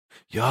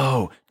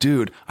yo,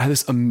 dude, I had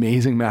this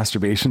amazing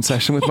masturbation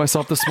session with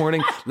myself this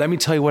morning. Let me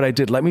tell you what I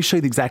did. Let me show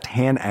you the exact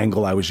hand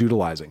angle I was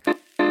utilizing.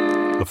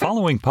 The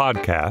following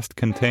podcast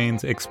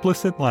contains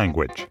explicit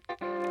language.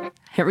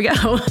 Here we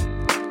go.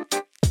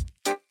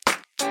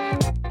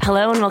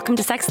 Hello and welcome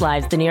to Sex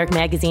Lives, the New York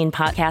Magazine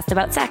podcast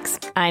about sex.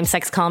 I'm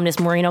sex columnist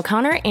Maureen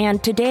O'Connor,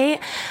 and today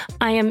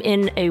I am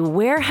in a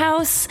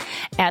warehouse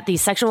at the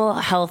Sexual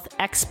Health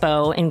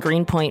Expo in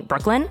Greenpoint,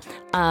 Brooklyn.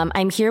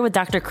 I'm here with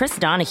Dr. Chris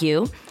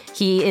Donahue.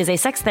 He is a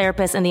sex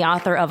therapist and the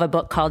author of a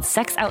book called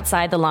Sex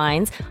Outside the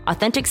Lines,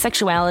 Authentic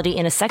Sexuality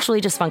in a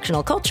Sexually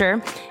Dysfunctional Culture.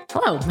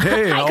 Hello.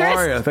 Hey, Hi, how Chris.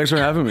 are you? Thanks for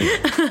having me.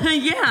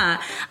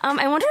 Yeah.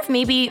 I wonder if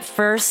maybe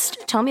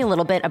first tell me a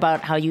little bit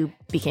about how you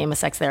became a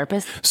sex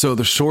therapist. So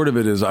the short of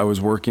it is I was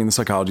working in the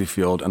psychology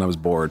field and I was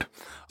bored.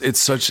 It's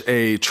such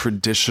a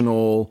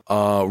traditional,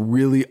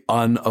 really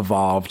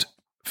unevolved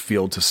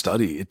field to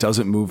study. It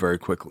doesn't move very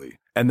quickly.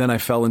 And then I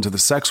fell into the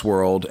sex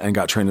world and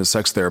got trained as a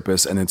sex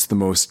therapist. And it's the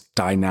most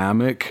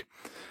dynamic,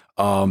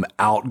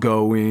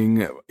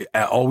 outgoing,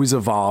 always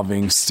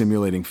evolving,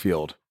 stimulating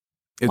field.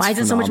 Why is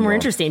it so much more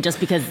interesting? Just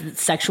because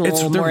sexual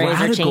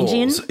mores are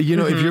changing? You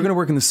know, if you're going to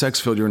work in the sex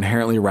field, you're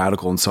inherently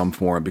radical in some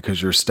form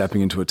because you're stepping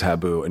into a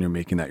taboo and you're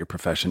making that your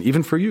profession,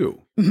 even for you.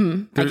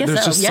 I guess there's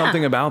so. just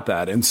something about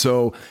that. And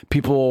so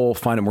people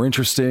find it more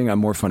interesting. I'm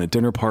more fun at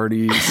dinner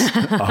parties.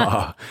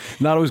 Not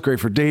always great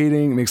for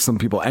dating. It makes some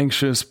people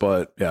anxious,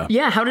 but yeah.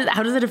 Yeah. How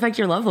does it affect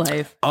your love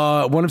life?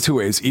 One of two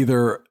ways.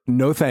 Either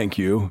no thank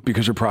you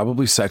because you're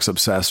probably sex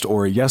obsessed,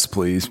 or yes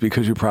please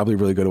because you're probably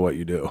really good at what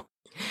you do.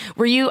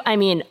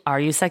 Are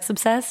you sex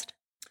obsessed?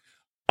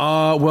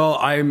 Well,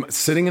 I'm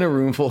sitting in a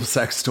room full of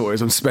sex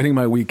toys. I'm spending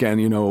my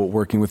weekend,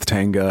 working with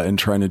Tenga and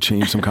trying to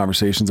change some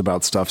conversations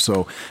about stuff.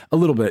 So a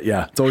little bit,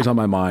 yeah, it's always on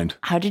my mind.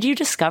 How did you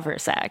discover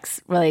sex?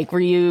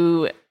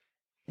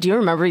 Do you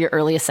remember your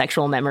earliest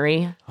sexual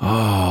memory?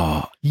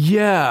 Oh,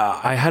 yeah.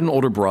 I had an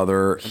older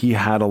brother. He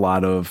had a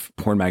lot of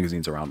porn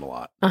magazines around a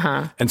lot.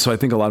 And so I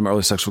think a lot of my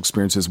early sexual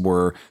experiences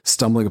were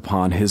stumbling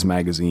upon his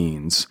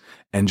magazines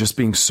and just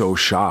being so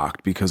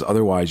shocked because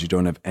otherwise you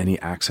don't have any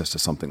access to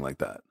something like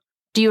that.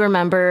 Do you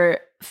remember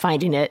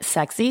finding it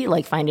sexy,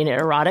 like finding it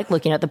erotic,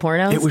 looking at the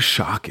pornos? It was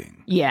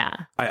shocking. Yeah.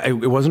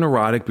 It wasn't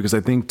erotic because I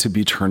think to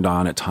be turned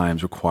on at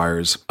times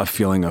requires a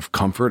feeling of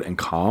comfort and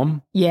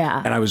calm.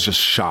 Yeah. And I was just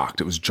shocked.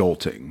 It was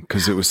jolting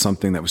because it was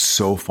something that was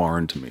so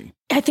foreign to me.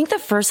 I think the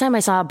first time I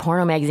saw a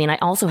porno magazine, I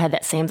also had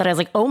that same, that I was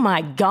like, oh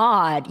my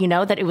God,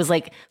 that it was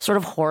like sort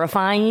of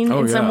horrifying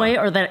in some way,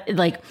 or that it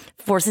like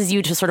forces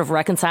you to sort of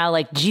reconcile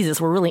like,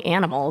 Jesus, we're really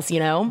animals,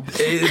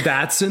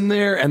 That's in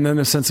there. And then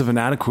a sense of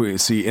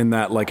inadequacy in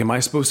that, like, am I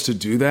supposed to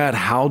do that?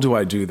 How do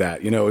I do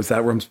that? Is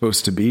that where I'm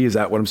supposed to be? Is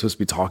that what I'm supposed to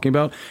be talking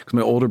about? Because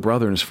my older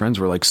brother and his friends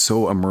were like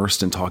so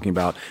immersed in talking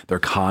about their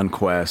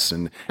conquests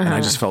and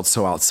I just felt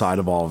so outside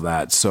of all of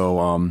that.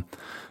 So,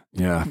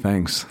 yeah,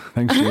 thanks.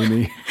 Thanks,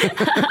 Jamie.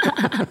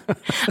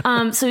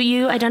 So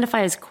you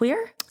identify as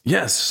queer?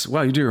 Yes.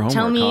 Wow, you do your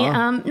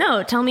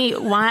homework. Tell me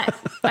why.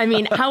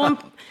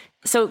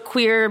 So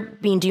queer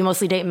being, do you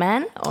mostly date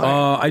men? Or?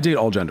 I date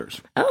all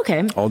genders. Oh,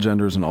 okay. All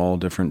genders and all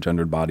different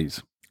gendered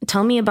bodies.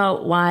 Tell me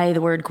about why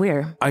the word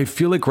queer. I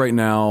feel like right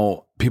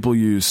now people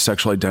use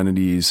sexual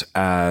identities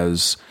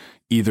as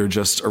either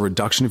just a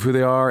reduction of who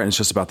they are and it's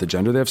just about the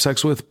gender they have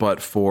sex with. But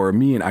for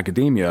me in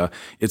academia,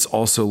 it's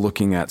also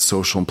looking at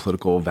social and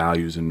political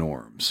values and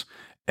norms.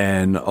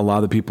 And a lot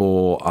of the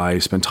people I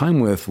spend time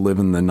with live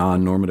in the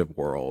non-normative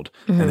world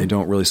and they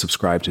don't really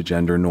subscribe to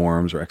gender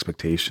norms or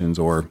expectations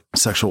or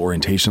sexual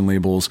orientation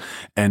labels.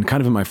 And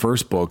kind of in my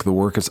first book, the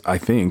work is, I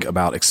think,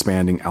 about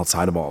expanding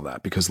outside of all of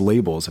that because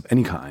labels of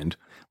any kind,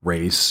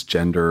 race,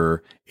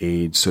 gender,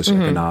 age,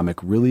 socioeconomic,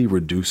 really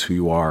reduce who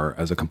you are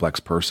as a complex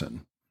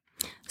person.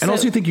 And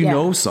also you think you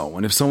know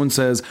someone. If someone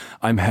says,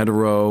 I'm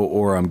hetero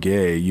or I'm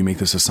gay, you make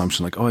this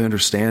assumption like, oh, I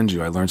understand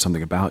you. I learned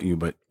something about you,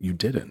 but you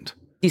didn't.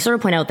 You sort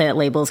of point out that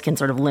labels can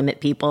sort of limit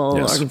people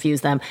or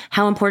confuse them.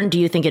 How important do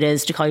you think it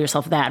is to call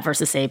yourself that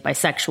versus, say,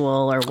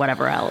 bisexual or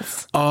whatever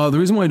else? The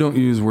reason why I don't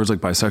use words like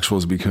bisexual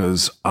is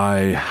because I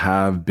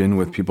have been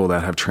with people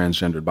that have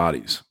transgendered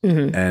bodies.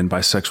 And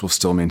bisexual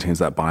still maintains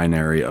that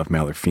binary of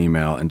male or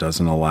female and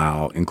doesn't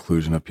allow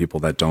inclusion of people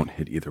that don't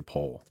hit either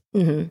pole.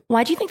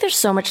 Why do you think there's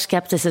so much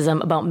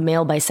skepticism about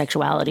male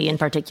bisexuality in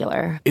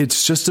particular?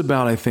 It's just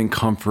about, I think,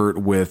 comfort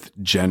with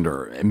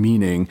gender,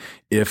 meaning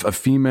if a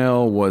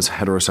female was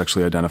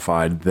heterosexually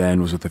identified,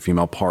 then was with a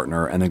female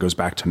partner and then goes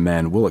back to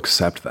men, we'll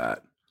accept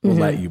that. We'll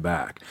let you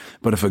back.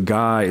 But if a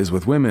guy is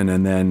with women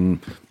and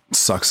then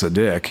sucks a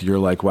dick, you're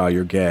like, wow,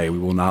 you're gay. We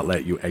will not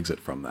let you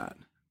exit from that.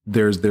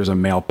 There's a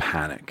male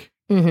panic.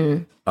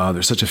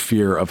 There's such a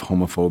fear of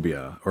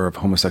homophobia or of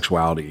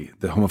homosexuality.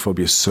 The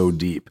homophobia is so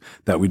deep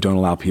that we don't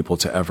allow people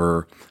to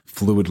ever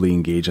fluidly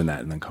engage in that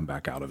and then come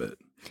back out of it.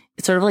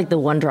 It's sort of like the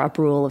one drop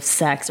rule of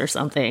sex or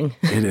something.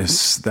 It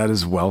is. That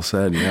is well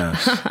said.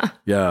 Yes.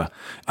 Yeah.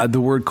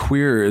 The word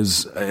queer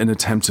is an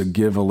attempt to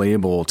give a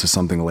label to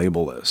something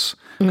labelless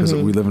because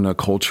we live in a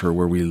culture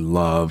where we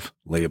love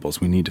labels.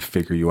 We need to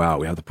figure you out.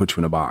 We have to put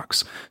you in a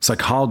box.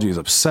 Psychology is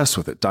obsessed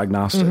with it.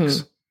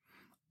 Diagnostics.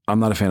 I'm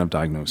not a fan of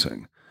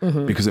diagnosing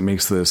because it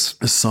makes this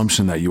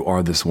assumption that you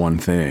are this one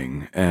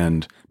thing,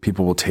 and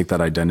people will take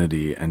that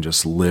identity and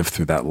just live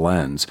through that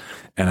lens.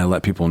 And I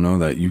let people know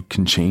that you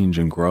can change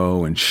and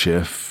grow and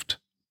shift.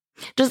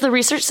 Does the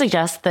research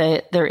suggest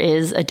that there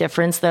is a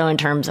difference, though, in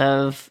terms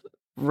of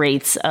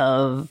rates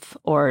of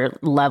or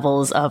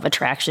levels of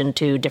attraction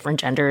to different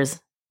genders,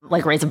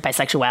 like rates of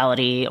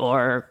bisexuality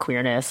or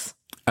queerness?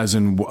 As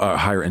in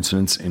higher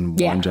incidence in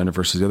one gender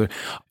versus the other?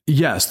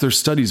 Yes, there's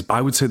studies.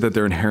 I would say that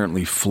they're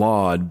inherently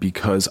flawed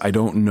because I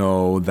don't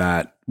know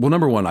that. Well,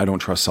 number one, I don't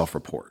trust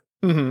self-report.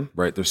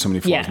 Right? There's so many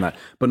flaws in that.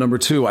 But number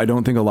two, I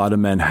don't think a lot of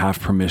men have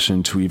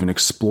permission to even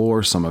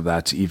explore some of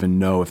that, to even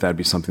know if that'd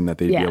be something that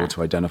they'd be able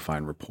to identify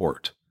and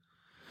report.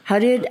 How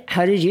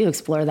did you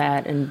explore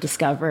that and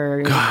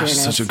discover? Gosh,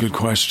 such a good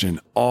question.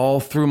 All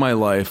through my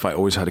life, I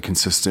always had a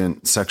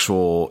consistent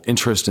sexual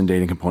interest and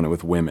dating component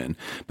with women.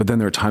 But then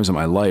there are times in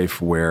my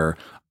life where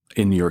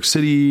in New York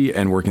City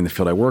and working in the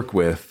field I work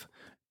with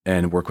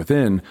and work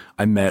within,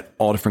 I met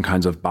all different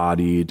kinds of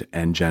bodied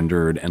and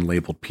gendered and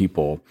labeled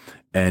people.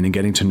 And in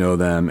getting to know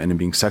them and in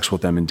being sexual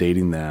with them and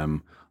dating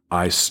them,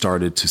 I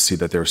started to see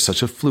that there was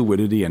such a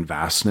fluidity and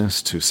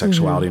vastness to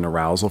sexuality and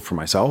arousal for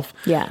myself.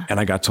 Yeah. And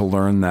I got to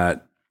learn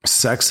that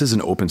sex is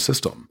an open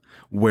system,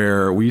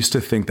 where we used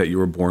to think that you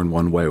were born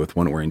one way with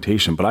one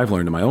orientation. But I've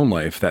learned in my own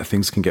life that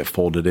things can get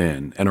folded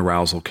in and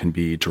arousal can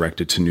be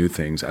directed to new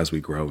things as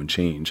we grow and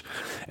change.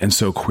 And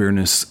so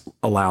queerness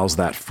allows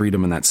that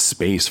freedom and that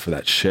space for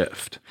that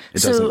shift.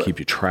 It doesn't keep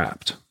you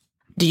trapped.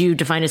 Did you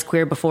define as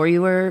queer before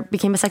you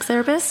became a sex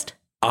therapist?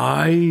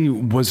 I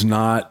was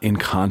not in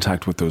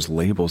contact with those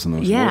labels and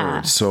those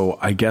words. So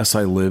I guess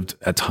I lived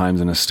at times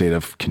in a state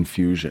of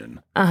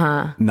confusion,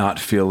 not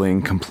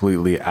feeling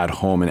completely at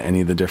home in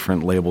any of the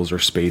different labels or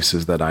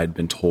spaces that I'd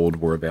been told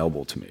were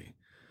available to me.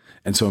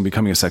 And so in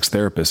becoming a sex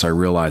therapist, I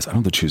realized I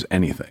don't have to choose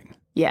anything.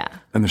 Yeah.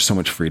 And there's so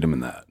much freedom in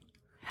that.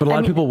 But a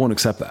lot of people won't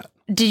accept that.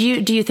 Do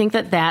you think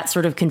that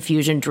sort of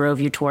confusion drove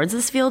you towards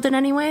this field in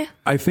any way?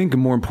 I think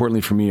more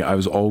importantly for me, I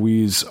was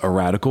always a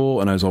radical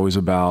and I was always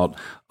about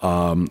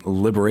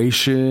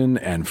liberation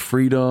and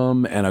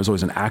freedom. And I was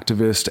always an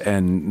activist,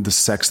 and the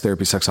sex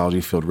therapy,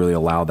 sexology field really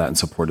allowed that and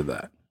supported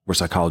that, where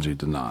psychology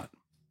did not.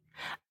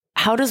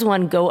 How does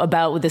one go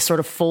about with this sort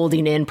of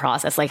folding in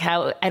process? Like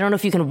I don't know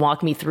if you can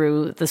walk me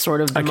through the sort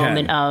of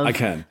moment of. I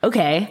can.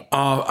 Okay.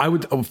 I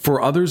would,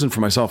 for others and for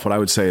myself, what I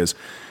would say is,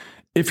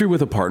 if you're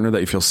with a partner that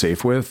you feel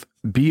safe with,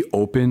 be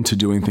open to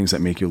doing things that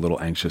make you a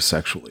little anxious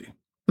sexually.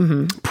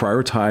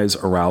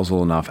 Prioritize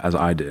arousal enough, as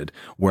I did,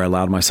 where I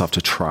allowed myself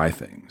to try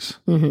things.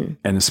 And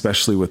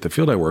especially with the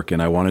field I work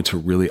in, I wanted to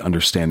really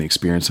understand the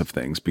experience of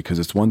things, because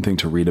it's one thing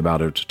to read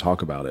about it or to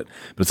talk about it,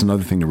 but it's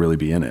another thing to really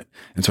be in it.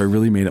 And so I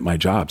really made it my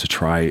job to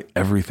try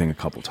everything a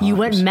couple times. You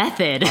went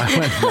method. I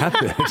went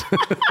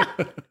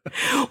method.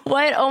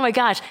 What? Oh my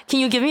gosh. Can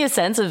you give me a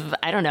sense of,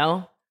 I don't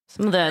know,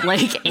 some of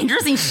the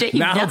interesting shit you've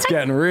now done? It's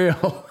getting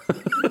real.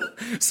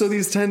 So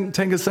these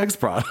Tenga sex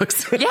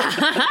products.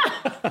 Yeah.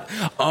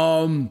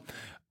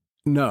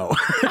 No.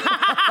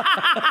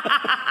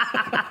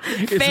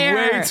 It's Fair.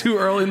 way too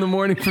early in the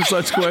morning for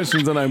such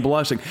questions, and I'm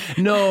blushing.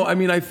 No, I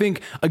mean, I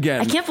think,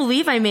 again, I can't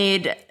believe I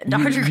made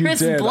Dr. Chris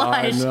did.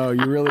 blush. No,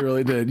 you really,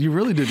 really did. You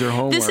really did your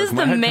homework. This is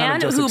the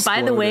man who,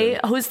 by the way,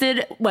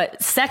 hosted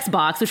Sex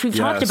Box, which we've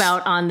talked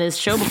about on this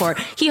show before.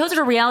 He hosted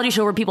a reality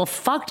show where people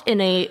fucked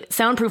in a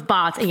soundproof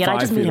box, and yet I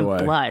just made him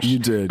blush. You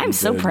did. I'm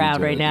so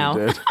proud right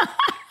now.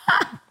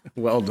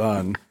 Well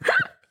done.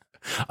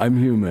 I'm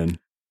human.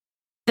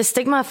 The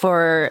stigma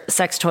for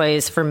sex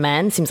toys for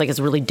men seems like it's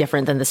really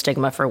different than the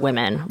stigma for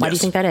women. Why do you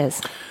think that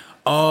is?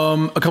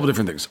 A couple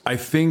different things. I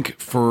think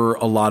for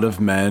a lot of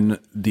men,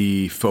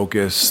 the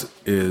focus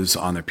is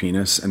on their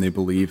penis, and they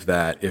believe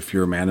that if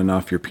you're a man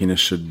enough, your penis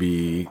should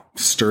be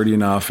sturdy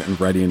enough and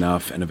ready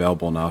enough and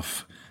available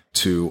enough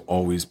to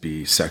always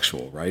be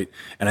sexual, right?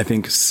 And I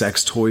think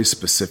sex toys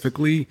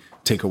specifically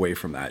take away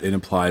from that. It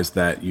implies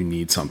that you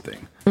need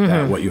something,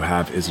 that what you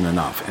have isn't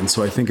enough. And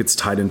so I think it's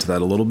tied into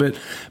that a little bit.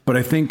 But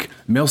I think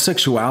male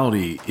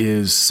sexuality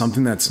is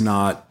something that's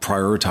not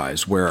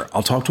prioritized, where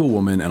I'll talk to a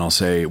woman and I'll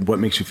say, what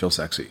makes you feel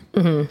sexy?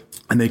 And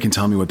they can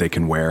tell me what they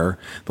can wear.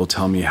 They'll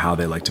tell me how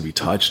they like to be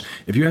touched.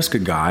 If you ask a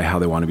guy how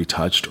they want to be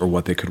touched or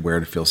what they could wear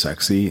to feel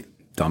sexy,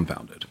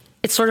 dumbfounded.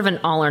 It's sort of an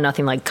all or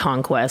nothing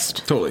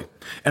conquest. Totally.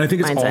 And I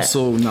think it's mindset.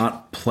 also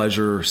not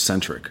pleasure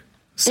centric.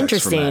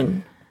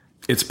 Interesting.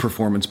 It's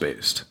performance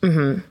based.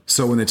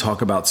 So when they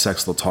talk about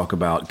sex, they'll talk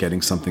about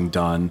getting something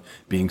done,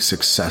 being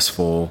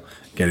successful,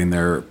 getting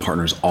their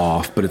partners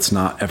off, but it's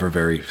not ever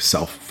very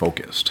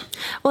self-focused.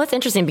 Well, it's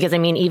interesting because, I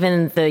mean,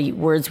 even the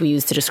words we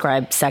use to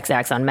describe sex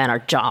acts on men are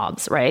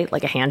jobs, right?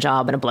 Like a hand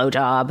job and a blow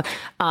job.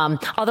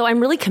 Although I'm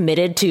really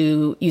committed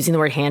to using the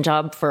word hand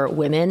job for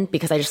women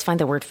because I just find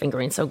the word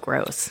fingering so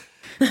gross.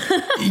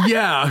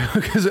 Yeah,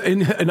 because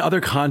in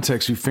other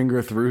contexts, you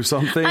finger through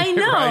something. I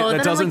know. Right?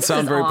 That doesn't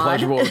sound very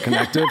pleasurable or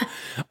connective.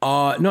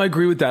 No, I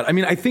agree with that. I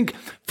mean, I think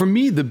for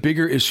me, the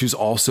bigger issue is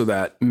also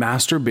that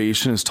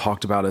masturbation is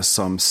talked about as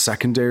some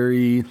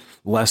secondary,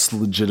 less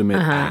legitimate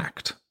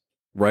act.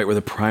 right? Where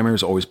the primary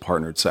is always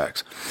partnered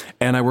sex.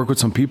 And I work with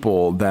some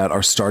people that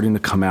are starting to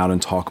come out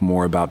and talk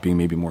more about being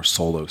maybe more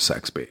solo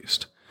sex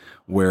based,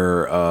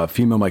 where a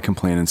female might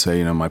complain and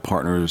say, my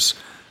partner's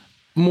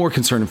more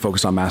concerned and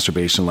focused on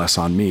masturbation, less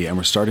on me. And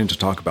we're starting to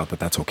talk about that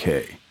that's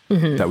okay.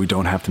 That we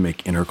don't have to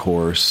make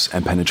intercourse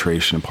and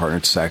penetration and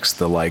partnered sex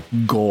the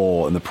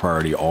goal and the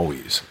priority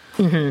always.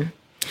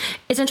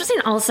 It's interesting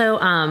also,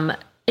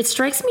 it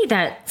strikes me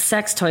that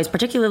sex toys,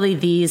 particularly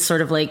these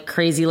sort of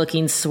crazy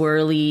looking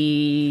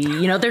swirly,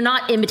 they're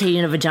not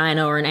imitating a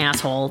vagina or an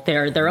asshole.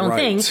 They're their own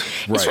thing. It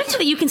strikes me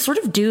that you can sort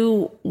of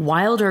do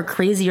wilder,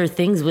 crazier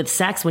things with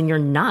sex when you're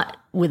not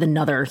with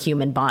another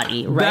human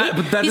body, right?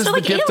 But that These is are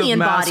the gift of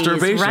masturbation.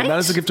 Bodies, right? That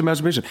is the gift of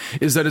masturbation,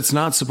 is that it's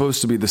not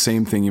supposed to be the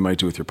same thing you might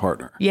do with your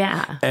partner.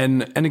 Yeah.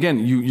 And again,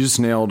 you just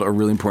nailed a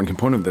really important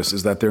component of this,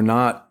 is that they're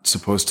not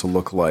supposed to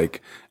look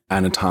like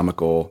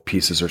anatomical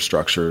pieces or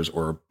structures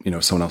or,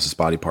 someone else's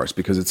body parts,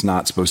 because it's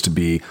not supposed to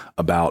be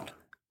about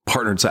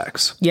partnered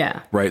sex.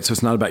 Yeah. Right. So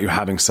it's not about you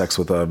having sex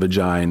with a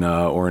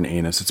vagina or an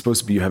anus. It's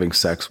supposed to be you having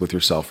sex with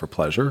yourself for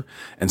pleasure.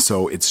 And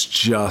so it's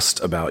just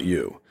about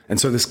you. And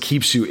so this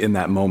keeps you in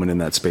that moment, in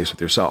that space with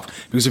yourself.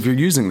 Because if you're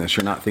using this,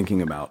 you're not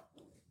thinking about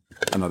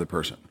another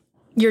person.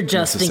 You're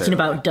just thinking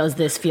about, does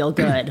this feel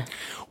good?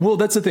 Well,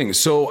 that's the thing.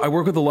 So I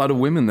work with a lot of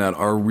women that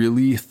are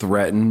really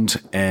threatened,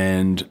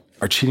 and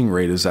our cheating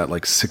rate is at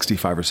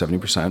 65 or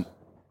 70%.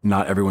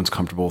 Not everyone's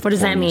comfortable with What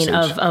does that mean?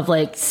 usage. Of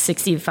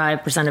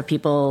 65% of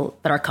people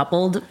that are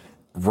coupled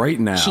right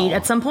now cheat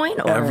at some point?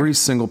 Or? Every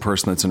single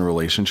person that's in a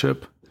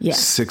relationship, Yeah.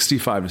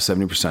 65 to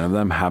 70% of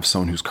them have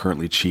someone who's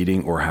currently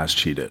cheating or has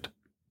cheated.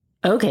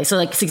 Okay, so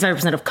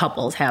 65% of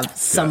couples have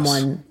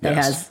someone that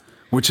has...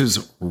 Which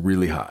is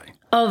really high.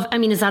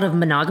 Is that of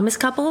monogamous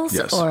couples?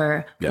 Yes.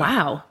 Or, Yeah.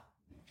 wow.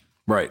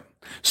 Right.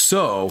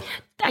 So...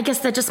 I guess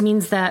that just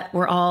means that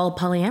we're all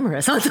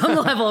polyamorous on some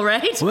level,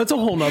 right? Well, that's a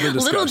whole nother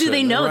discussion. Little do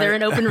they know they're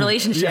in open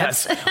relationships.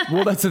 Yes.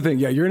 Well, that's the thing.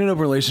 Yeah, you're in an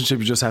open relationship.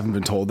 You just haven't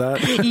been told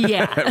that.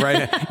 Yeah.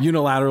 Right?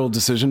 Unilateral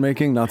decision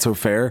making, not so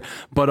fair.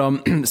 But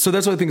so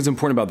that's what I think is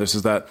important about this,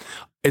 is that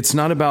it's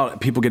not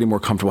about people getting more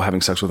comfortable having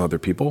sex with other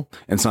people.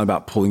 And it's not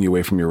about pulling you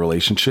away from your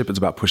relationship. It's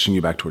about pushing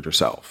you back toward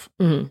yourself.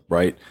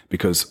 Right?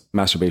 Because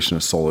masturbation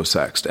is solo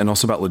sex. And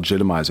also about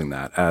legitimizing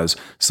that as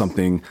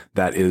something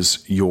that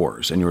is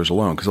yours and yours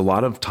alone. Because a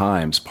lot of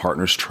times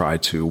partners try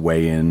to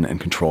weigh in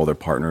and control their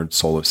partnered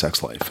solo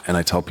sex life. And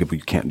I tell people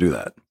you can't do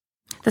that.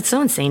 That's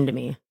so insane to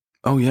me.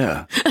 Oh,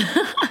 yeah.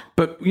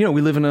 But, we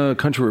live in a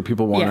country where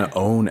people want to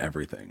own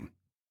everything.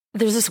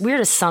 There's this weird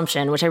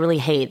assumption, which I really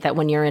hate, that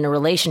when you're in a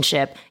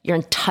relationship, your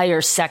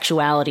entire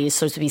sexuality is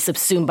supposed to be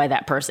subsumed by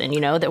that person,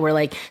 that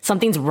we're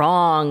something's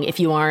wrong if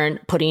you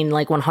aren't putting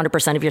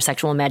 100% of your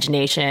sexual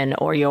imagination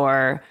or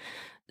your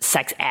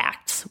sex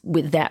acts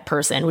with that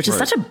person, which is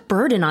such a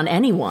burden on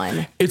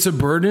anyone. It's a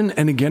burden.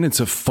 And again, it's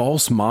a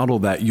false model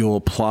that you'll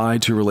apply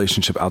to your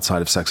relationship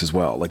outside of sex as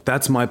well.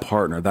 That's my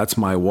partner, that's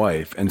my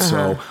wife. And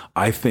so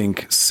I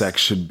think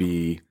sex should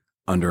be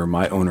under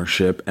my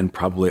ownership and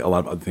probably a lot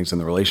of other things in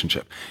the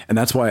relationship. And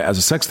that's why, as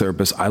a sex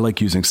therapist, I like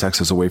using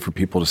sex as a way for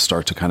people to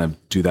start to kind of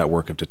do that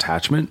work of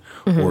detachment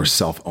or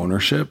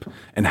self-ownership,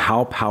 and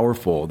how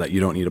powerful that you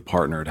don't need a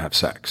partner to have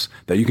sex,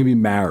 that you can be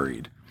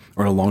married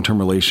or in a long-term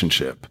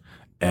relationship,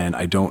 and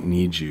I don't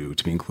need you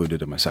to be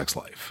included in my sex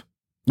life,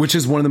 which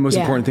is one of the most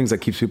important things that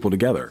keeps people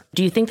together.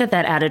 Do you think that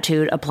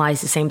attitude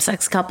applies to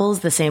same-sex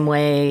couples the same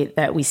way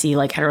that we see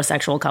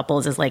heterosexual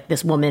couples as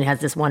this woman has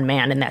this one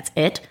man and that's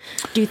it?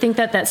 Do you think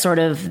that sort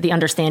of the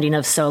understanding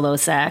of solo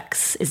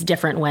sex is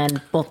different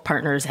when both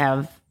partners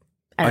have,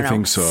 I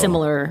think so.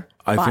 Similar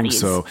bodies? I think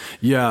so.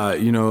 Yeah.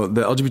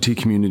 The LGBT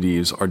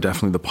communities are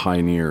definitely the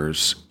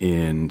pioneers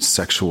in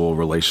sexual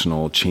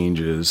relational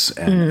changes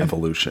and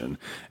evolution.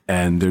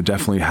 And they're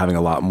definitely having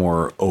a lot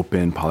more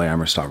open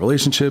polyamorous style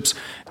relationships.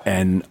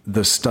 And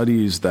the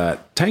studies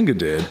that Tenga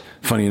did,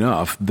 funny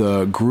enough,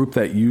 the group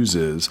that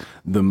uses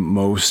the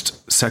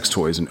most sex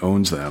toys and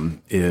owns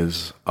them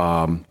is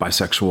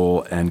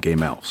bisexual and gay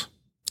males.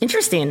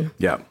 Interesting.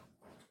 Yeah.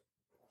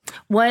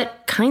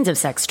 What kinds of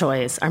sex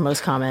toys are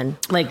most common?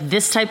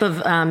 This type of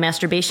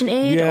masturbation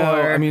aid? Yeah,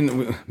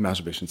 or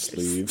masturbation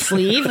sleeve.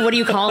 Sleeve? What do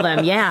you call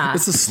them? Yeah.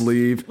 It's a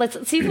sleeve.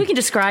 Let's see if we can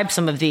describe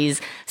some of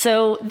these.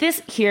 So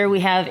this here,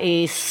 we have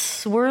a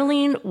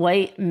swirling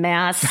white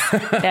mass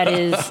that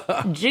is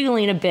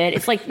jiggling a bit.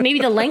 It's maybe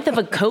the length of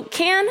a Coke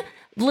can,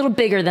 a little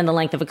bigger than the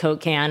length of a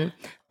Coke can.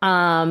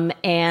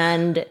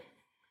 And...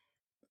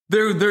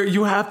 There.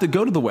 You have to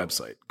go to the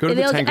website. Go to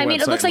the Tenga website.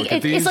 It looks like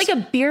it's like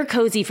a beer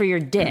cozy for your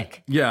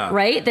dick. Yeah.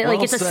 Right?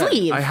 It's a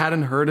sleeve. I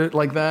hadn't heard it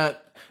like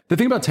that. The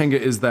thing about Tenga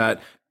is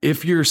that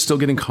if you're still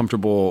getting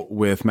comfortable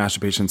with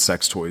masturbation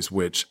sex toys,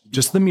 which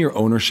just the mere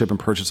ownership and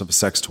purchase of a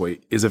sex toy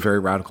is a very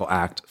radical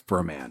act for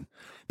a man,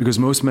 because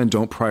most men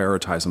don't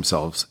prioritize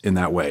themselves in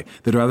that way.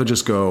 They'd rather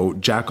just go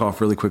jack off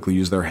really quickly,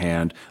 use their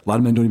hand. A lot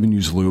of men don't even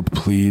use lube.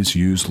 Please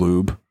use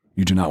lube.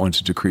 You do not want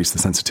to decrease the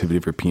sensitivity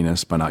of your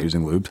penis by not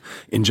using lube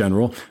in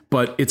general.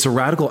 But it's a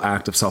radical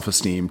act of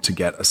self-esteem to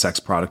get a sex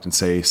product and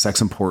say,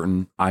 sex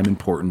important, I'm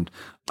important,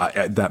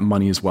 that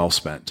money is well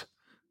spent.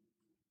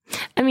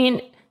 I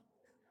mean,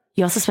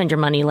 you also spend your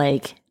money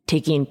like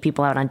taking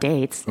people out on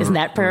dates. Isn't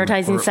that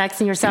prioritizing sex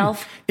and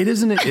yourself? It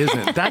isn't. It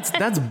isn't.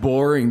 That's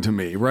boring to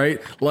me, right?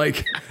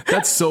 Like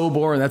that's so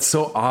boring. That's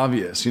so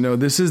obvious. You know,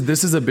 this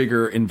is a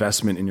bigger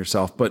investment in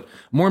yourself. But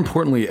more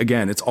importantly,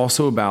 again, it's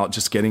also about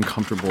just getting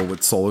comfortable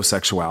with solo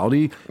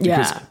sexuality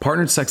because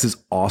partnered sex is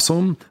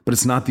awesome, but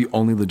it's not the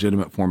only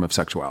legitimate form of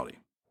sexuality,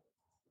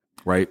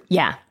 right?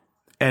 Yeah.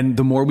 And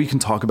the more we can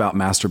talk about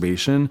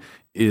masturbation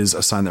is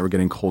a sign that we're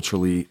getting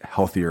culturally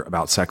healthier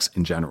about sex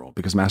in general,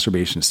 because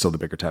masturbation is still the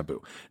bigger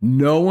taboo.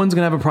 No one's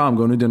going to have a problem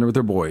going to dinner with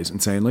their boys and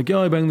saying like,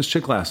 yo, I banged this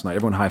chick last night.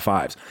 Everyone high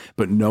fives.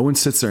 But no one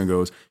sits there and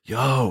goes,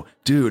 yo,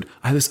 dude,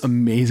 I had this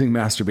amazing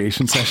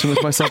masturbation session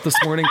with myself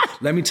this morning.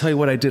 Let me tell you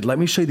what I did. Let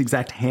me show you the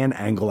exact hand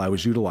angle I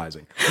was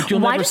utilizing.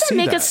 Like, why does that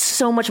make us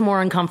so much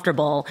more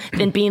uncomfortable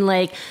than being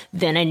like,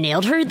 then I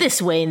nailed her this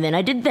way and then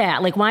I did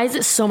that? Like, why is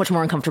it so much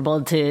more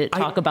uncomfortable to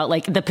talk about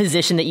like the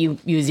position that you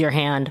use your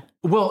hand?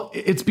 Well,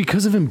 it's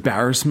because of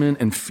embarrassment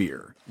and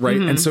fear, right?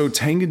 And so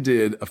Tenga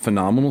did a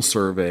phenomenal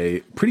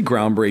survey, pretty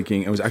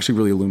groundbreaking. It was actually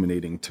really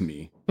illuminating to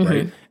me,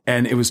 right?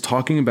 And it was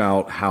talking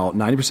about how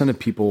 90% of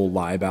people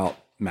lie about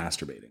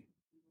masturbating.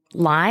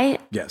 Lie?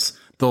 Yes.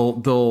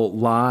 They'll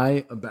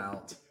lie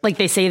about... Like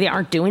they say they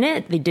aren't doing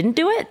it? They didn't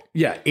do it?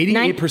 Yeah,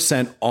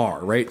 88% are,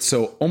 right?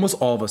 So almost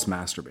all of us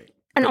masturbate.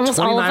 And almost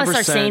all of us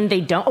are saying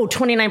they don't. Oh,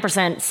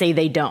 29% say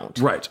they don't.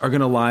 Right. Are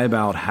going to lie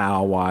about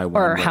how, why, when,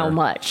 or how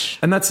much.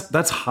 And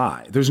that's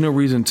high. There's no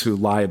reason to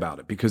lie about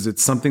it because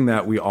it's something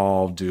that we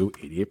all do,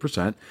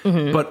 88%,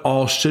 but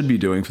all should be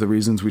doing for the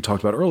reasons we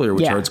talked about earlier,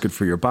 which are it's good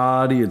for your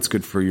body, it's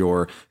good for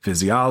your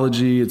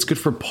physiology, it's good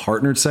for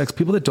partnered sex.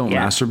 People that don't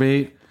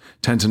masturbate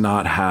tend to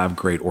not have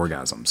great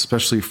orgasms,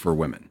 especially for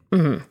women.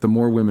 The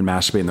more women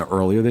masturbate and the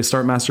earlier they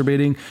start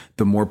masturbating,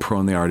 the more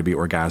prone they are to be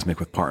orgasmic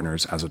with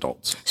partners as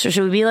adults. So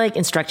should we be like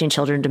instructing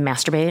children to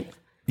masturbate?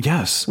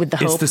 Yes. With the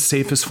hope? It's the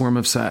safest form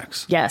of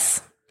sex.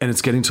 Yes. And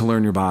it's getting to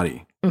learn your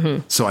body.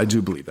 So I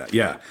do believe that.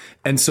 Yeah.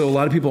 And so a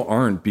lot of people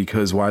aren't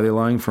because why are they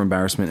lying? For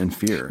embarrassment and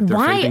fear. They're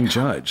afraid of being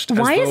judged.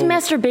 Why is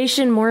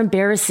masturbation more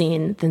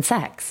embarrassing than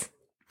sex?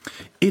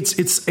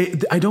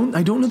 I don't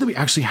know that we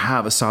actually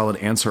have a solid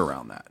answer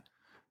around that.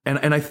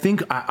 And I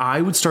think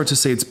I would start to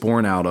say it's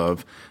born out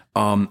of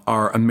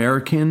our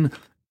American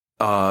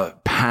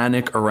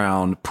panic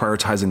around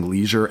prioritizing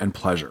leisure and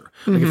pleasure.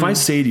 Like if I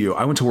say to you,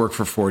 I went to work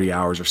for 40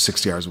 hours or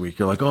 60 hours a week,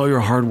 you're like, oh, you're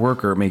a hard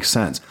worker. It makes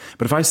sense.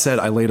 But if I said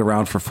I laid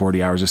around for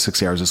 40 hours or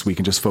 60 hours this week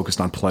and just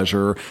focused on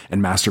pleasure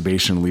and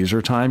masturbation,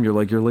 leisure time, you're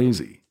like, you're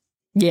lazy.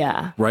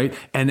 Yeah. Right.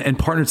 And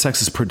partnered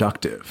sex is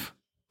productive.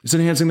 It's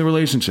enhancing the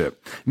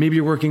relationship. Maybe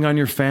you're working on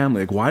your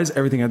family. Like, why does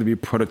everything have to be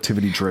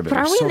productivity driven? But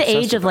are we in the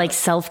age of like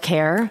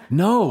self-care?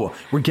 No,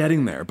 we're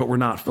getting there, but we're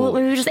not fully.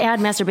 Well, we just add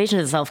masturbation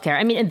to self-care.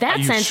 I mean, in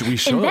that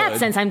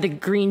sense, I'm the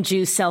green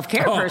juice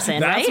self-care person,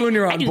 that's right? That's when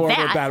you're on board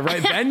with that,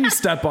 right? Then you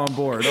step on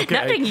board. Okay.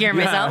 Not taking care of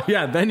myself.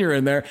 Yeah, then you're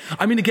in there.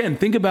 I mean, again,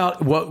 think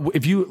about what,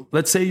 if you,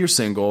 let's say you're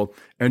single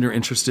and you're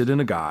interested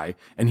in a guy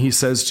and he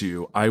says to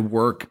you, I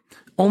work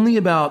only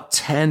about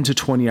 10 to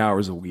 20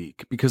 hours a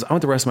week because I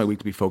want the rest of my week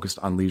to be focused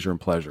on leisure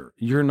and pleasure.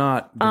 You're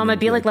not. I'd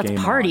be like, let's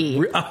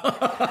party.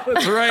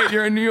 That's right.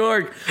 You're in New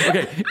York.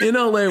 Okay. In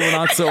LA, we're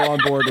not so on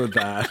board with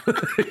that.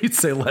 You'd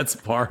say, let's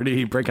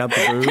party, break out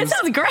the booze. That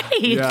sounds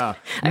great. Yeah.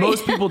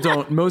 Most people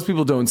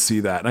don't see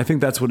that. And I think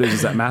that's what it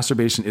is that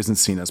masturbation isn't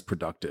seen as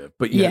productive,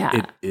 but yet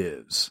it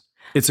is.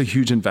 It's a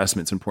huge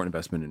investment. It's an important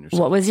investment in yourself.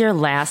 What was your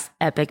last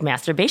epic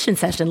masturbation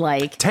session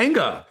like?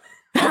 Tenga.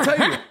 I'll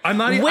tell you, I'm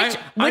not even.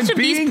 Which of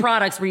these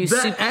products were you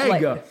super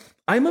egg?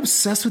 I'm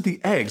obsessed with the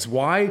eggs.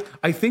 Why?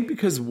 I think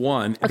because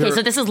one. Okay,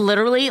 so this is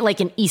literally like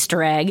an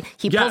Easter egg.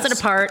 He pulls it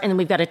apart, and then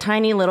we've got a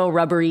tiny little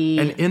rubbery.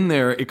 And in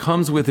there, it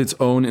comes with its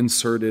own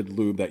inserted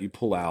lube that you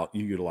pull out,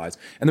 you utilize.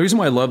 And the reason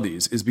why I love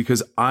these is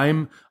because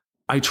I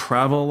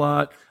travel a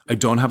lot. I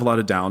don't have a lot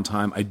of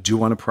downtime. I do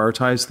want to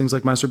prioritize things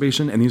like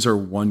masturbation, and these are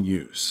one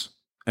use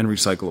and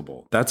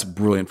recyclable. That's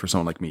brilliant for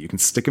someone like me. You can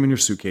stick them in your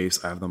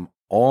suitcase. I have them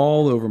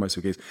all over my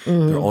suitcase.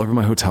 They're all over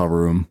my hotel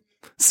room.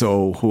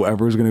 So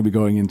whoever is going to be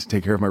going in to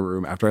take care of my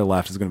room after I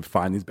left is going to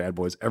find these bad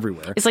boys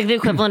everywhere. It's like the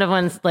equivalent of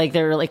when like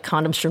there were like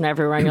condoms strewn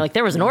everywhere and you're like,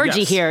 there was an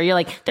orgy here. You're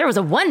like, there was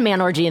a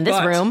one-man orgy in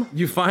this room.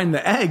 You find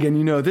the egg and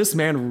you know, this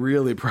man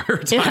really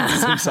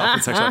prioritizes himself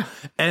in sexual.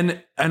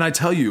 And I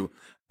tell you,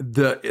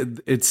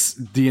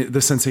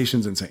 the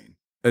sensation's insane.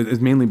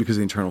 It's mainly because of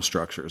the internal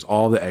structures.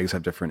 All the eggs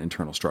have different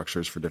internal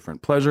structures for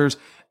different pleasures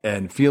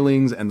and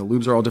feelings, and the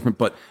lubes are all different.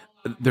 But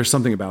there's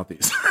something about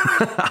these.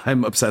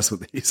 I'm obsessed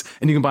with these,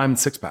 and you can buy them in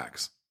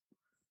 6-packs.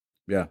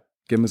 Yeah,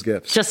 give them as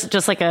gifts.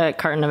 Just like a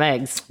carton of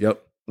eggs.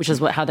 Yep. Which is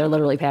how they're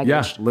literally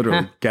packaged. Yeah,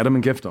 literally. Get them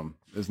and gift them.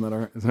 Isn't that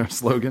our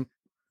slogan?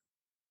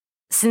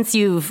 Since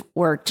you've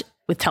worked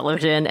with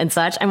television and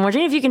such, I'm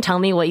wondering if you can tell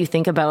me what you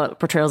think about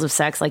portrayals of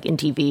sex, like in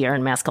TV or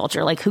in mass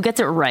culture. Like, who gets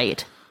it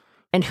right?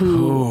 And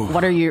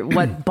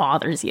what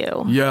bothers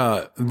you?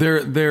 Yeah,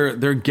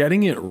 they're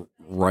getting it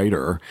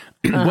righter.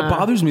 What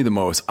bothers me the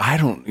most,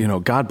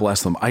 God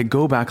bless them. I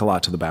go back a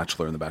lot to The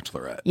Bachelor and The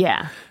Bachelorette.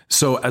 Yeah.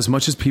 So as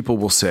much as people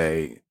will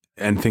say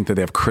and think that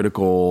they have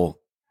critical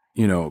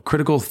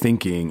critical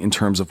thinking in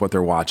terms of what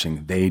they're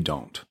watching. They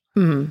don't.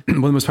 One of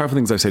the most powerful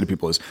things I say to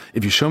people is,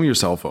 if you show me your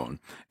cell phone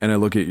and I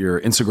look at your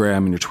Instagram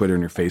and your Twitter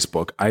and your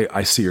Facebook,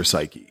 I see your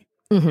psyche.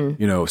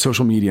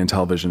 Social media and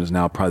television is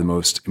now probably the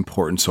most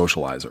important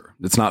socializer.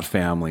 It's not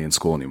family and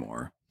school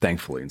anymore,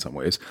 thankfully in some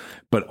ways,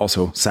 but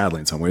also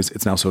sadly in some ways,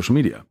 it's now social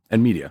media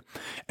and media.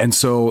 And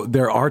so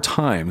there are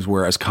times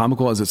where, as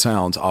comical as it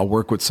sounds, I'll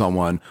work with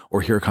someone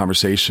or hear a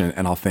conversation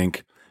and I'll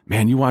think,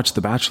 man, you watched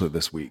The Bachelor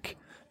this week.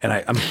 And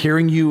I'm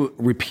hearing you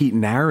repeat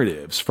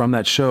narratives from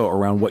that show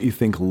around what you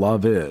think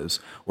love is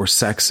or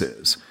sex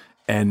is.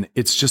 And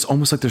it's just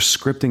almost like they're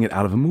scripting it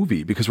out of a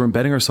movie, because we're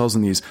embedding ourselves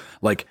in these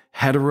like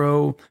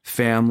hetero,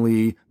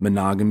 family,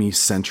 monogamy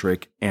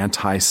centric,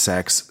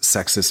 anti-sex,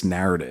 sexist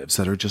narratives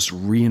that are just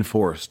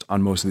reinforced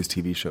on most of these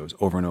TV shows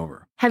over and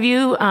over. Have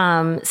you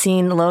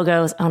seen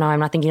Logos? Oh no, I'm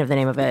not thinking of the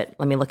name of it.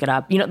 Let me look it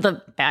up.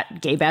 The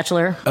Gay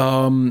Bachelor?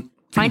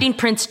 Finding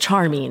Prince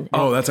Charming.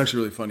 Oh, that's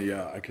actually really funny.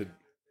 Yeah,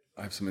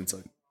 I have some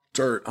inside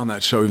dirt on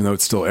that show, even though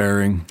it's still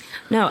airing.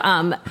 No,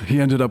 he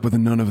ended up with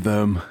none of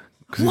them.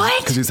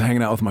 What? Because he's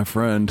hanging out with my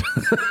friend.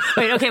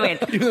 Wait. Even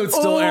though it's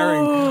still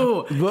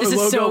airing. This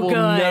is so good.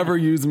 Will never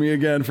use me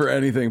again for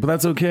anything, but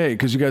that's okay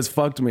because you guys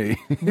fucked me.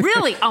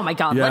 Really? Oh my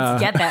God. Yeah.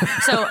 Let's get that.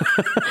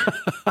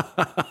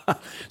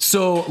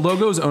 So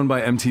Logo is owned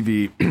by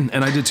MTV,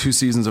 and I did 2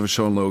 seasons of a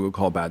show on Logo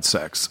called Bad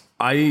Sex.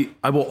 I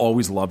will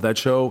always love that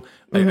show.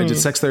 I did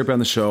sex therapy on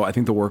the show. I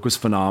think the work was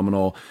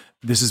phenomenal.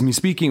 This is me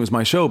speaking. It was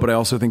my show, but I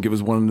also think it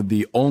was one of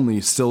the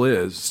only, still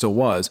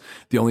was,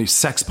 the only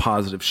sex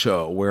positive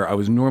show where I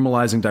was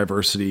normalizing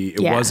diversity.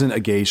 It wasn't a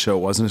gay show.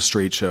 It wasn't a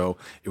straight show.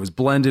 It was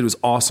blended. It was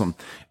awesome.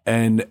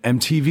 And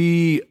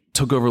MTV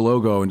took over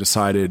Logo and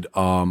decided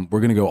we're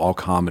going to go all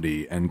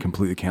comedy, and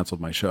completely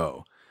canceled my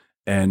show.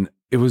 And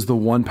it was the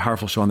one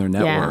powerful show on their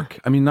network.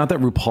 I mean, not that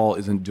RuPaul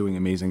isn't doing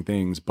amazing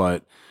things,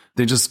 but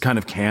they just kind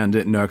of canned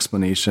it. No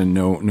explanation,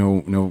 no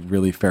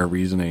really fair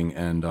reasoning.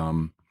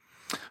 And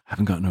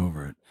haven't gotten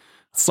over it.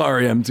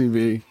 Sorry,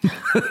 MTV.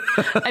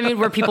 I mean,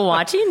 were people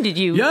watching? Did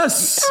you?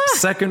 Yes.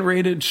 Second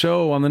rated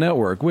show on the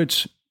network,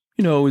 which,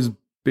 is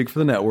big for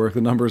the network.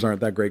 The numbers aren't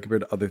that great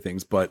compared to other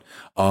things, but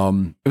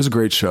it was a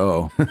great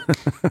show.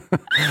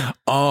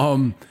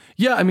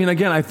 Yeah, I mean,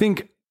 again, I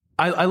think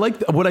I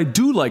like what I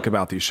do like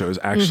about these shows,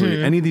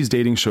 actually, any of these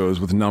dating shows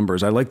with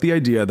numbers. I like the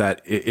idea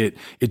that it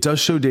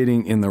does show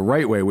dating in the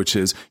right way, which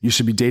is you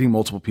should be dating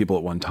multiple people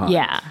at one time.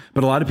 Yeah.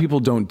 But a lot of people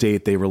don't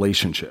date, they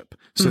relationship.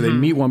 So they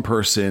meet one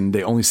person,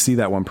 they only see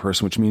that one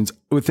person, which means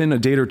within a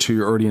date or two,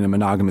 you're already in a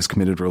monogamous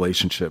committed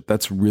relationship.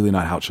 That's really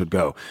not how it should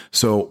go.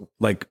 So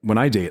like when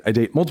I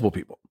date multiple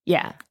people.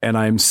 Yeah. And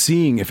I'm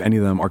seeing if any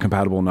of them are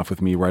compatible enough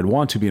with me where I'd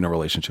want to be in a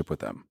relationship with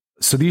them.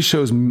 So these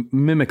shows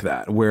mimic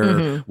that,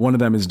 where one of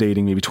them is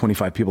dating maybe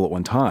 25 people at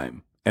one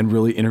time and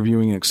really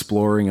interviewing and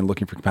exploring and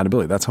looking for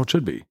compatibility. That's how it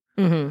should be.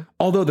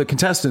 Although the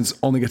contestants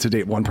only get to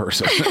date one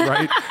person,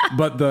 right?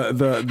 But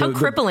the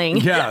crippling.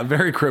 Yeah,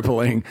 very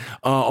crippling.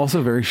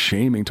 Also very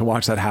shaming to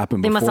watch that happen.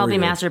 They must all be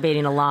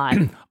masturbating a lot.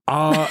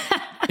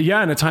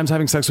 Yeah, and at times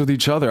having sex with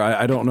each other.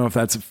 I don't know if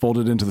that's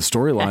folded into the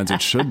storylines.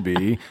 It should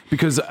be,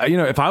 because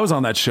if I was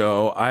on that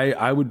show,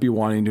 I would be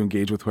wanting to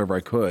engage with whoever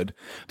I could.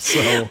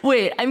 So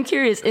wait, I'm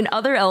curious. In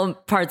other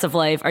parts of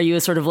life, are you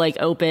as sort of like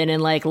open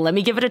and like, let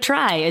me give it a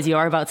try as you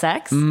are about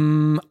sex?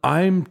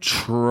 I'm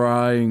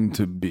trying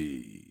to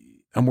be.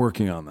 I'm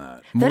working on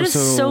that. That is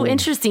so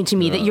interesting to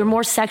me that you're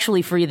more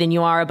sexually free than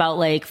you are about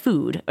like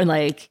food and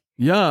like.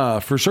 Yeah,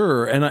 for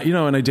sure. And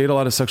and I date a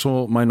lot of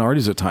sexual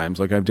minorities at times.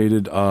 Like I've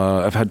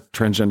had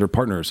transgender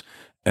partners,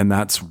 and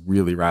that's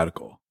really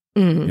radical.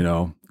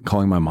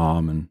 Calling my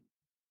mom and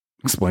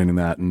explaining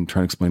that and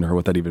trying to explain to her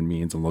what that even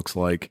means and looks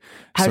like.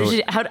 How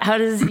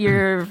does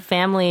your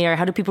family, or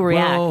how do people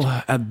react?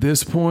 Well, at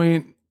this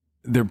point,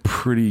 they're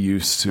pretty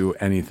used to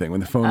anything. When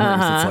the phone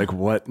rings, it's like,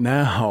 what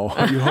now?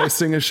 Are you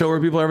hosting a show where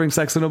people are having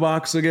sex in a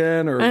box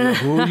again? Or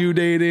who are you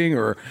dating?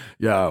 Or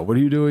what are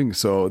you doing?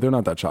 So they're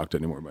not that shocked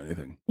anymore by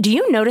anything. Do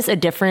you notice a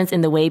difference in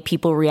the way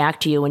people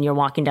react to you when you're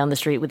walking down the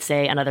street with,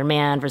 say, another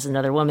man versus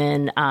another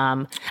woman?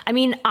 I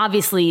mean,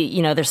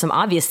 obviously, there's some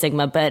obvious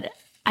stigma, but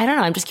I don't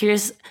know. I'm just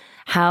curious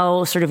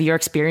how sort of your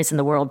experience in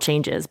the world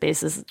changes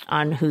based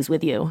on who's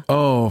with you.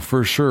 Oh,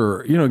 for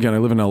sure. Again, I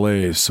live in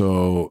LA,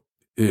 so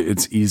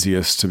it's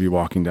easiest to be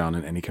walking down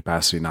in any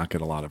capacity, not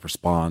get a lot of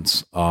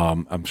response.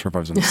 I'm sure if I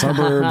was in the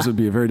suburbs, it'd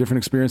be a very different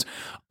experience.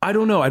 I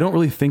don't know. I don't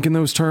really think in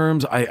those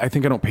terms. I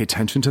think I don't pay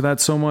attention to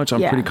that so much.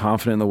 I'm pretty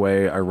confident in the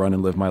way I run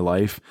and live my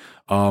life.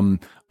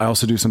 I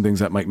also do some things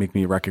that might make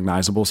me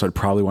recognizable. So I'd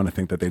probably want to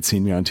think that they'd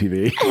seen me on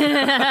TV.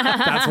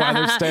 That's why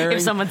they're staring.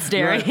 If someone's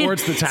staring. Right? Or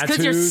it's the tattoos.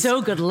 Because you're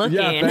so good looking.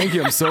 Yeah, thank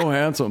you. I'm so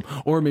handsome.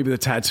 Or maybe the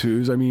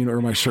tattoos, or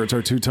my shirts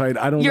are too tight.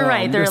 I don't know. You're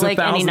right. There are like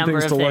any number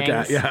of things to things. Look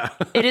at. Yeah.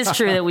 It is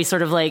true that we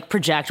sort of like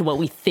project what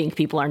we think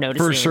people are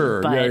noticing. For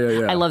sure. But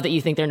yeah. I love that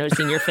you think they're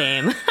noticing your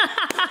fame.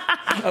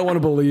 I want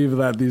to believe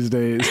that these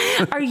days.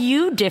 Are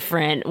you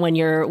different when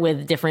you're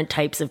with different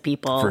types of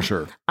people? For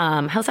sure.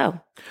 How so?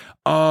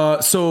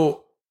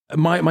 So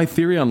My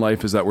theory on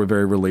life is that we're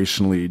very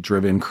relationally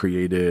driven,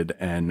 created,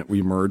 and we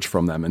emerge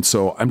from them. And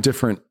so I'm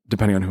different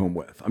depending on who I'm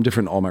with. I'm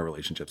different in all my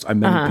relationships. I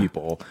met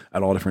people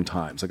at all different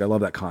times. Like I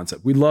love that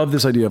concept. We love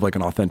this idea of like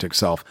an authentic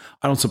self.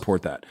 I don't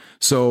support that.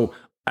 So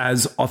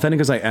as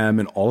authentic as I am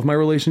in all of my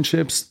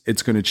relationships,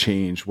 it's going to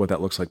change what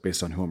that looks like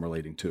based on who I'm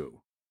relating to.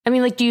 I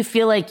mean, like, do you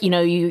feel like,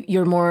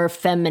 you're more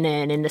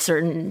feminine in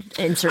certain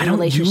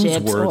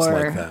relationships? Use words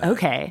like that.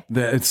 Okay.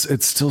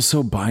 It's still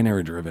so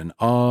binary driven.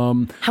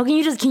 How can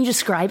you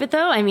describe it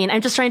though? I mean,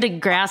 I'm just trying to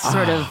grasp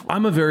sort of.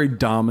 I'm a very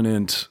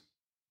dominant,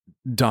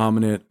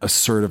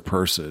 assertive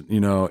person.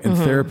 In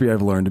therapy,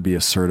 I've learned to be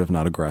assertive,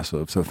 not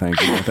aggressive. So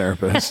thank you, my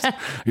therapist. I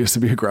used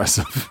to be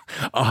aggressive,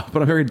 but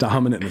I'm very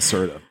dominant and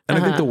assertive. And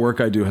I think the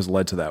work I do has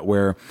led to that,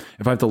 where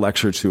if I have to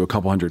lecture to a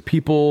couple hundred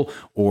people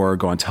or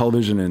go on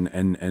television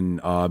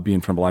and be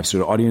in front of a live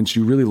studio audience,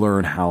 you really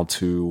learn how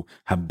to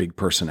have big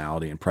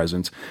personality and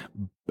presence.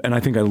 And I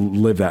think I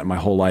live that my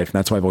whole life. And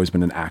that's why I've always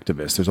been an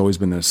activist. There's always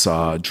been this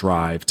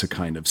drive to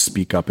kind of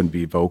speak up and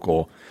be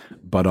vocal.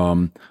 But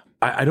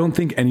I don't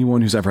think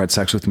anyone who's ever had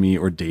sex with me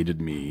or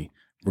dated me,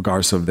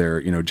 regardless of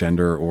their,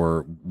 gender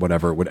or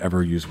whatever, would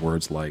ever use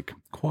words like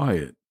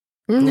quiet,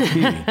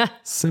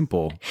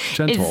 simple,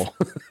 gentle.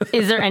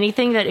 Is there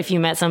anything that if you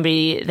met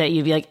somebody that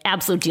you'd be like,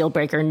 absolute deal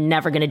breaker,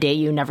 never going to date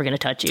you, never going to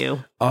touch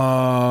you?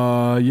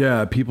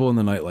 Yeah. People in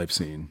the nightlife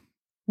scene.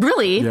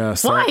 Really? Yeah.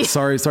 Why?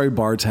 Sorry,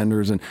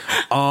 bartenders. And,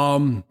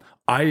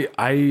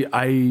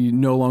 I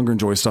no longer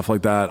enjoy stuff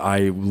like that.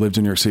 I lived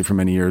in New York City for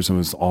many years and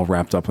was all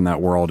wrapped up in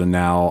that world. And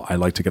now I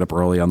like to get up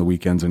early on the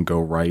weekends and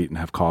go write and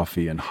have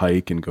coffee and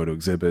hike and go to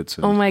exhibits.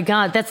 Oh my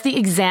God. That's the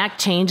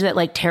exact change that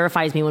like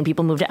terrifies me when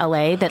people move to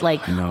LA, that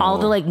like all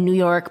the like New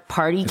York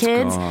party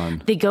kids,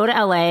 they go to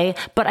LA.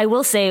 But I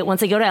will say once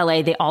they go to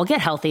LA, they all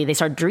get healthy. They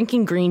start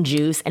drinking green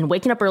juice and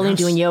waking up early and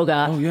doing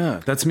yoga. Oh yeah.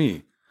 That's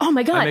me. Oh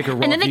my God.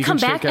 And then they come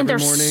back and they're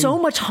so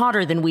much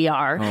hotter than we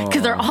are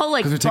because they're all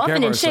like buff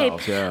and in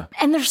shape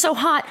and they're so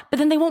hot, but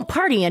then they won't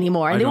party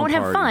anymore and they won't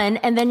have fun.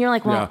 And then you're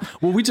like, well,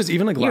 we just,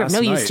 even like last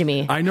night, you're no use to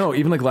me. I know,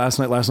 even like last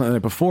night, the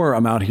night before,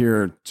 I'm out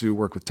here to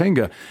work with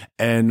Tenga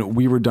and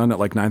we were done at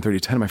like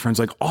 9:30, 10. My friend's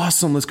like,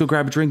 awesome, let's go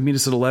grab a drink, meet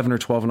us at 11 or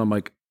 12. And I'm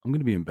like, I'm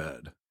going to be in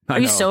bed. Are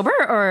you sober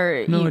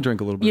or? No, I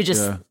drink a little bit. You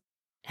just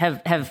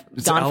have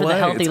gone for the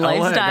healthy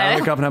lifestyle. I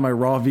wake up and have my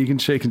raw vegan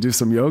shake and do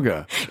some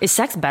yoga. Is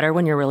sex better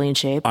when you're really in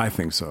shape? I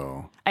think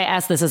so. I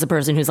ask this as a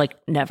person who's like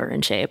never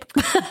in shape.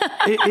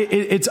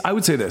 It's I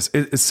would say this.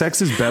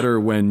 Sex is better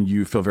when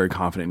you feel very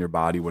confident in your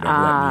body, whatever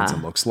that means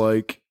and looks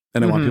like.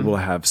 And I want people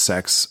to have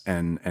sex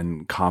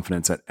and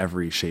confidence at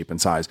every shape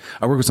and size.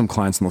 I work with some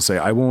clients and they'll say,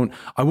 I won't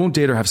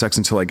date or have sex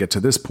until I get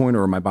to this point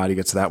or my body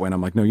gets to that way. And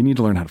I'm like, no, you need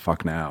to learn how to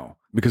fuck now.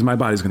 Because my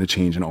body's going to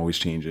change and always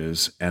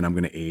changes, and I'm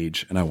going to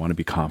age, and I want to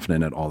be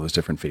confident at all those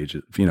different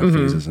phases,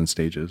 phases and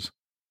stages.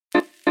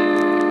 Well,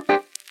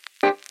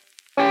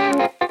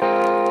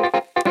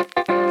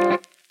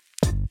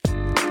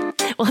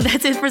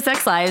 that's it for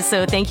Sex Lives.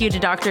 So thank you to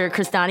Dr.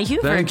 Chris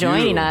Donaghue for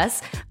joining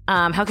us.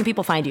 How can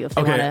people find you if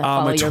they want to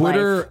follow your life? My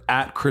Twitter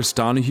at Chris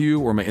Donaghue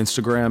or my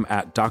Instagram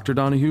at Dr.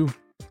 Donaghue.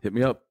 Hit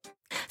me up.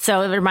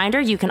 So a reminder,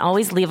 you can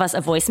always leave us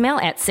a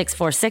voicemail at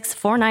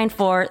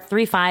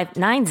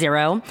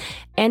 646-494-3590.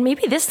 And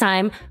maybe this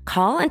time,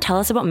 call and tell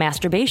us about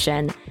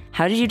masturbation.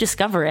 How did you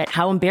discover it?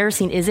 How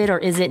embarrassing is it or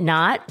is it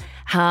not?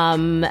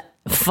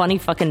 Funny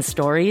fucking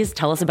stories.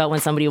 Tell us about when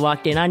somebody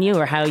walked in on you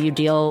or how you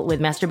deal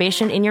with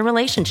masturbation in your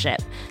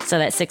relationship. So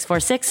that's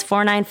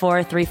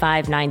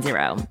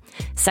 646-494-3590.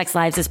 Sex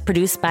Lives is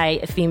produced by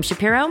Efim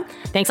Shapiro.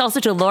 Thanks also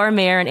to Laura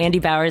Mayer and Andy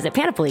Bowers at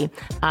Panoply.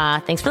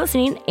 Thanks for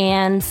listening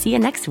and see you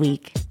next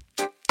week.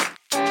 I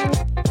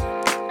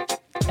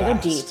go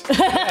deep.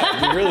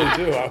 You really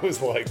do. I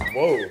was like,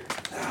 whoa.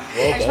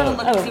 I just want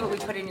to look to see what we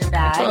put in your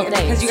bag. Oh,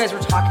 because you guys were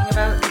talking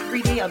about the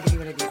 3D, I'll give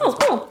you an idea. Oh,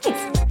 cool.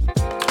 Thanks.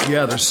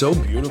 Yeah, they're so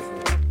beautiful.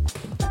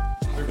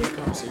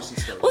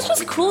 Well, it's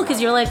just cool because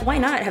you're like, why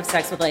not have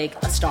sex with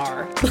like a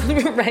star,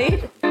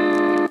 right?